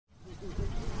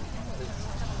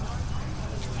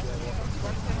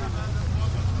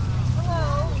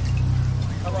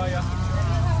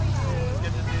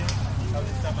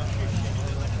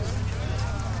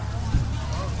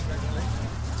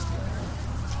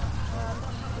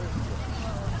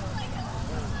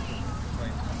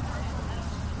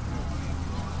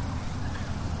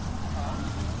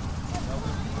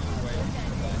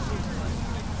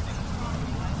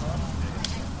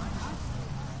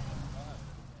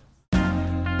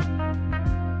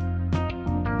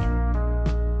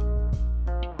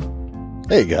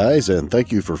Hey guys, and thank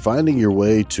you for finding your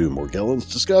way to Morgellons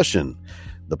Discussion,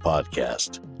 the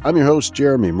podcast. I'm your host,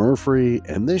 Jeremy Murphy,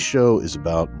 and this show is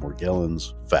about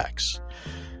Morgellons facts.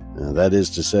 That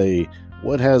is to say,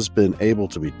 what has been able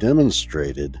to be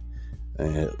demonstrated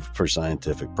for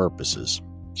scientific purposes.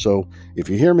 So, if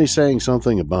you hear me saying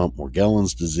something about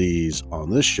Morgellons disease on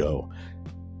this show,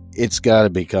 it's got to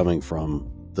be coming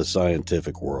from the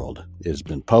scientific world. It has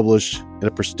been published in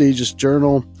a prestigious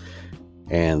journal,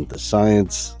 and the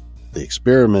science, the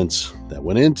experiments that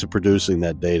went into producing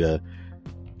that data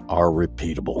are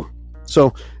repeatable.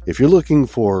 So if you're looking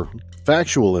for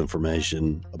factual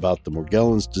information about the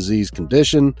Morgellons disease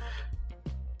condition,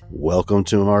 welcome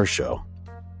to our show.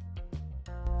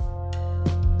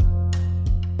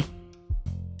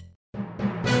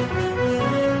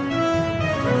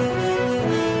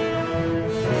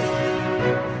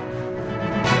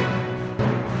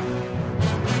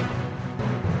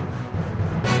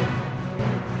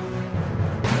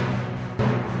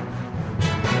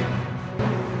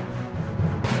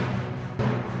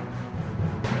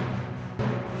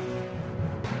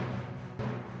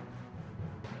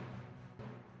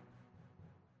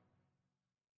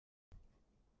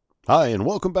 Hi, and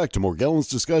welcome back to Morgellons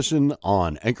Discussion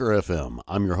on Anchor FM.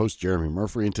 I'm your host, Jeremy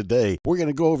Murphy, and today we're going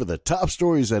to go over the top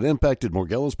stories that impacted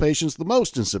Morgellons patients the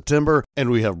most in September, and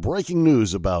we have breaking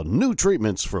news about new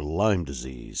treatments for Lyme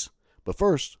disease. But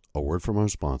first, a word from our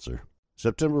sponsor.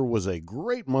 September was a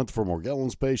great month for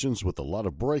Morgellons patients with a lot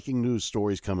of breaking news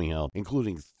stories coming out,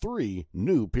 including 3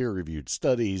 new peer-reviewed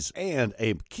studies, and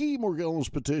a key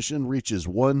Morgellons petition reaches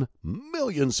 1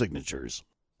 million signatures.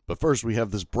 But first, we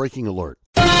have this breaking alert.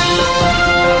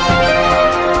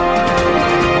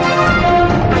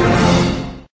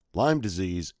 Lyme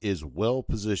disease is well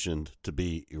positioned to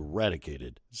be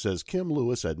eradicated, says Kim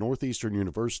Lewis at Northeastern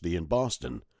University in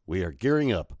Boston. We are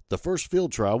gearing up. The first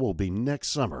field trial will be next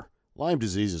summer. Lyme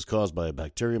disease is caused by a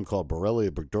bacterium called Borrelia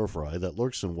burgdorferi that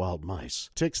lurks in wild mice.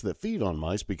 Ticks that feed on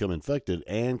mice become infected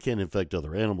and can infect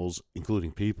other animals,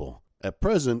 including people. At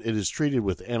present, it is treated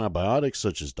with antibiotics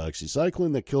such as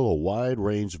doxycycline that kill a wide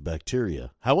range of bacteria.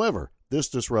 However, this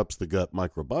disrupts the gut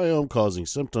microbiome, causing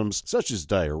symptoms such as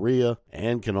diarrhea,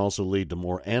 and can also lead to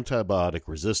more antibiotic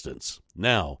resistance.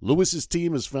 Now, Lewis's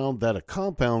team has found that a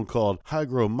compound called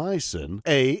hygromycin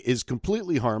A is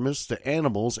completely harmless to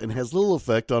animals and has little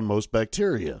effect on most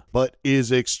bacteria, but is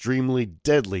extremely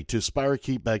deadly to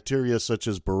spirochete bacteria such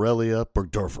as Borrelia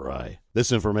burgdorferi.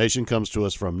 This information comes to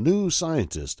us from New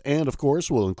Scientist, and of course,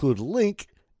 we'll include a link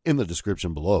in the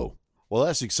description below. Well,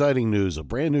 that's exciting news. A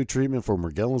brand new treatment for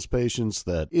Morgellons patients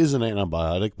that is an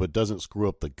antibiotic but doesn't screw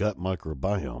up the gut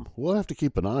microbiome. We'll have to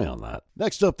keep an eye on that.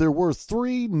 Next up, there were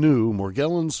 3 new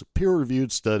Morgellons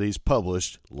peer-reviewed studies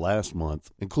published last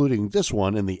month, including this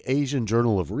one in the Asian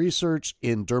Journal of Research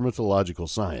in Dermatological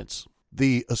Science.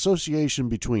 The association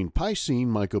between Piscine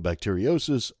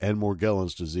mycobacteriosis and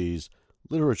Morgellons disease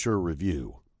literature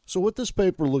review. So what this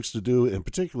paper looks to do in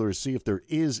particular is see if there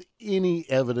is any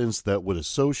evidence that would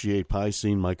associate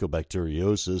Piscine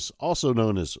mycobacteriosis, also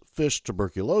known as fish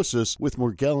tuberculosis, with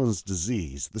Morgellons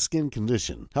disease, the skin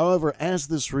condition. However, as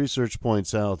this research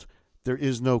points out, there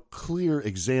is no clear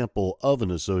example of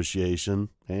an association,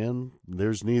 and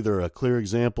there's neither a clear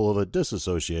example of a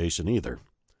dissociation either,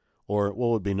 or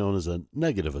what would be known as a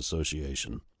negative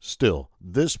association. Still,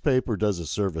 this paper does a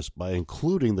service by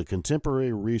including the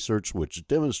contemporary research which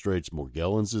demonstrates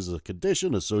Morgellons is a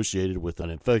condition associated with an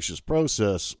infectious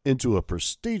process into a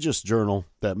prestigious journal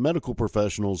that medical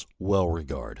professionals well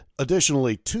regard.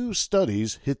 Additionally, 2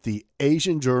 studies hit the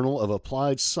Asian Journal of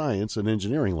Applied Science and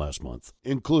Engineering last month,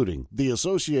 including the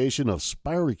association of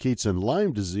spirochetes and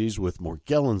Lyme disease with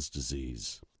Morgellons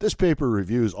disease. This paper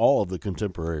reviews all of the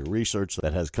contemporary research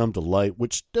that has come to light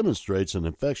which demonstrates an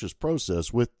infectious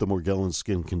process with the Morgellons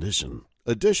skin condition.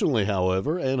 Additionally,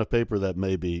 however, and a paper that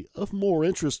may be of more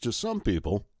interest to some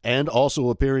people, and also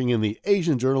appearing in the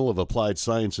Asian Journal of Applied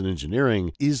Science and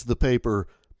Engineering, is the paper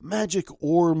Magic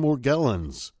or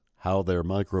Morgellons: How Their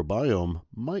Microbiome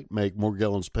Might Make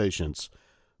Morgellons Patients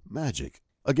Magic.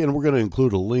 Again, we're going to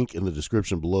include a link in the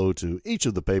description below to each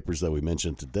of the papers that we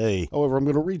mentioned today. However, I'm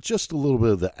going to read just a little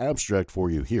bit of the abstract for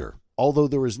you here. Although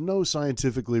there is no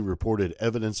scientifically reported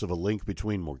evidence of a link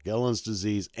between Morgellons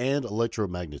disease and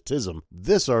electromagnetism,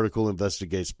 this article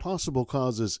investigates possible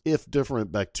causes if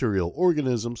different bacterial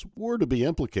organisms were to be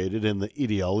implicated in the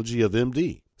etiology of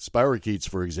MD. Spirochetes,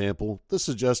 for example, the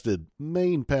suggested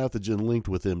main pathogen linked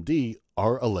with MD,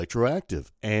 are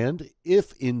electroactive, and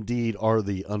if indeed are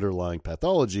the underlying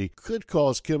pathology, could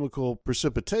cause chemical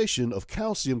precipitation of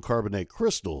calcium carbonate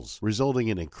crystals, resulting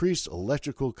in increased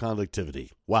electrical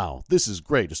conductivity. Wow, this is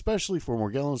great, especially for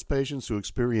Morgellons patients who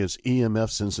experience EMF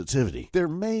sensitivity. There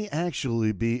may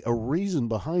actually be a reason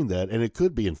behind that, and it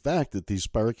could be, in fact, that these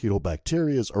spirochetal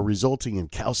bacteria are resulting in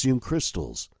calcium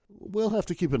crystals. We'll have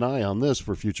to keep an eye on this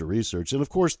for future research, and of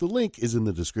course the link is in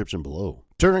the description below.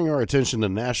 Turning our attention to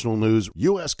national news,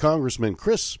 U.S. Congressman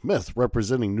Chris Smith,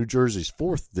 representing New Jersey's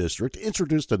 4th District,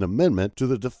 introduced an amendment to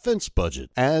the defense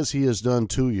budget, as he has done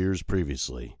 2 years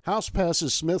previously. House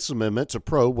passes Smith's amendment to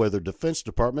probe whether Defense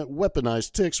Department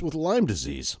weaponized ticks with Lyme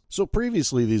disease. So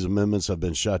previously these amendments have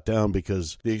been shot down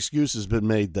because the excuse has been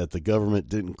made that the government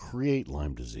didn't create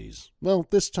Lyme disease. Well,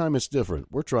 this time it's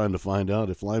different. We're trying to find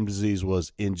out if Lyme disease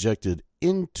was injected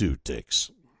into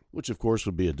ticks, which of course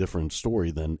would be a different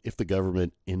story than if the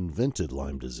government invented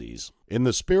Lyme disease. In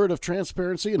the spirit of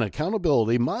transparency and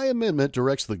accountability, my amendment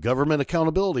directs the Government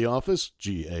Accountability Office,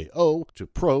 GAO, to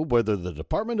probe whether the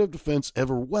Department of Defense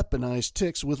ever weaponized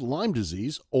ticks with Lyme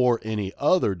disease or any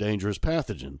other dangerous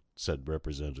pathogen, said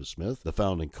Representative Smith, the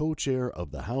founding co-chair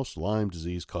of the House Lyme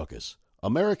Disease Caucus.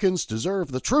 Americans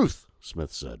deserve the truth,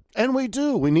 Smith said. And we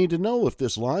do. We need to know if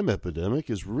this Lyme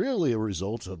epidemic is really a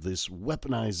result of this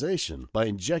weaponization by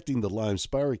injecting the Lyme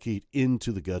spirochete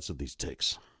into the guts of these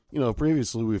ticks. You know,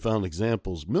 previously we found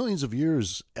examples millions of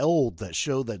years old that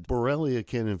show that Borrelia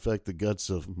can infect the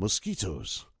guts of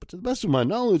mosquitoes. But to the best of my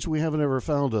knowledge, we haven't ever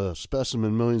found a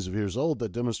specimen millions of years old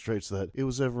that demonstrates that it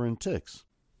was ever in ticks.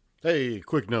 Hey,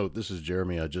 quick note, this is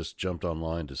Jeremy. I just jumped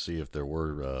online to see if there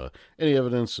were any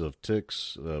evidence of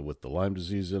ticks with the Lyme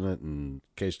disease in it and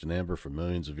cased in amber from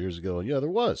millions of years ago. And yeah, there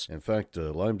was. In fact,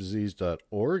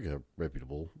 LymeDisease.org, a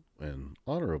reputable and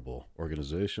honorable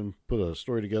organization, put a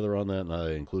story together on that, and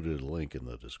I included a link in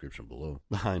the description below.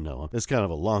 I know, it's kind of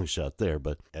a long shot there,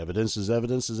 but evidence is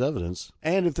evidence is evidence.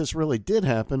 And if this really did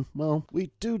happen, well,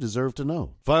 we do deserve to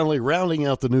know. Finally, rounding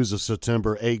out the news of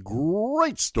September, a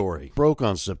great story broke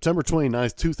on September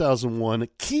 29th, 2001.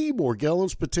 Key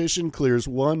Morgellons petition clears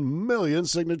 1 million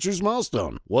signatures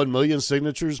milestone. 1 million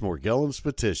signatures Morgellons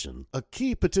petition. A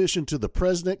key petition to the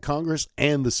President, Congress,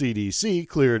 and the CDC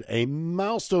cleared a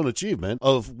milestone achievement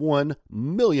of 1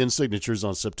 million signatures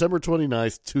on September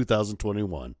 29th,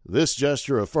 2021. This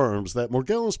gesture affirms that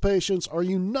Morgellons patients are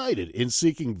united in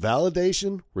seeking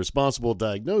validation, responsible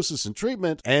diagnosis and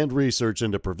treatment, and research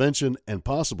into prevention and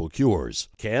possible cures.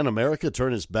 Can America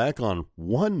turn its back on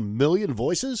 1 million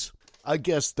voices? I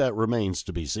guess that remains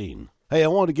to be seen. Hey, I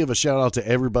want to give a shout out to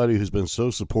everybody who's been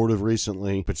so supportive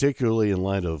recently, particularly in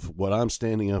light of what I'm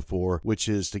standing up for, which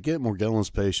is to get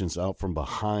Morgellons patients out from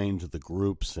behind the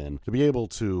groups and to be able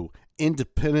to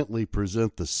independently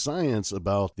present the science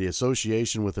about the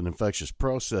association with an infectious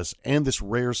process and this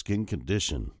rare skin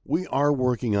condition. We are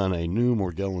working on a new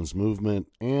Morgellons movement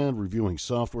and reviewing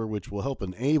software which will help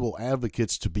enable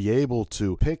advocates to be able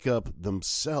to pick up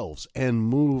themselves and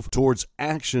move towards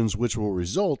actions which will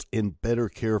result in better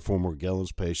care for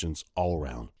Morgellons patients all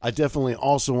around. I definitely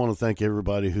also want to thank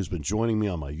everybody who's been joining me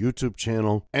on my YouTube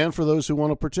channel, and for those who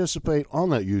want to participate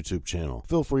on that YouTube channel,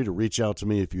 feel free to reach out to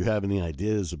me if you have any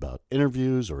ideas about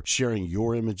interviews or sharing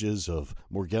your images of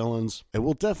Morgellons, and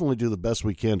we'll definitely do the best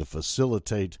we can to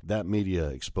facilitate that media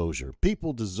exposure.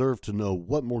 People deserve to know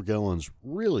what Morgellons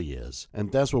really is,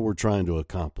 and that's what we're trying to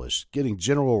accomplish, getting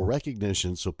general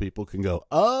recognition so people can go,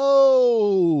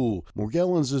 oh,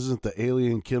 Morgellons isn't the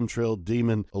alien chemtrail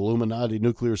demon Illuminati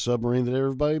nuclear submarine that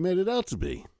everybody made it out to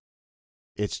be.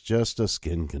 It's just a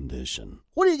skin condition.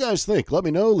 What do you guys think? Let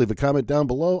me know. Leave a comment down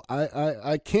below.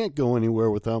 I can't go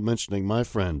anywhere without mentioning my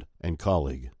friend and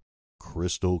colleague,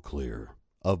 Crystal Clear,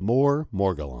 of More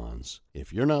Morgellons.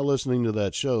 If you're not listening to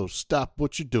that show, stop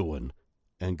what you're doing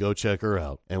and go check her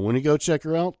out. And when you go check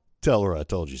her out, tell her I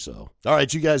told you so. All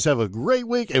right, you guys have a great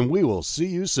week, and we will see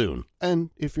you soon. And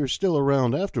if you're still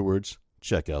around afterwards,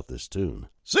 check out this tune.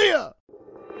 See ya!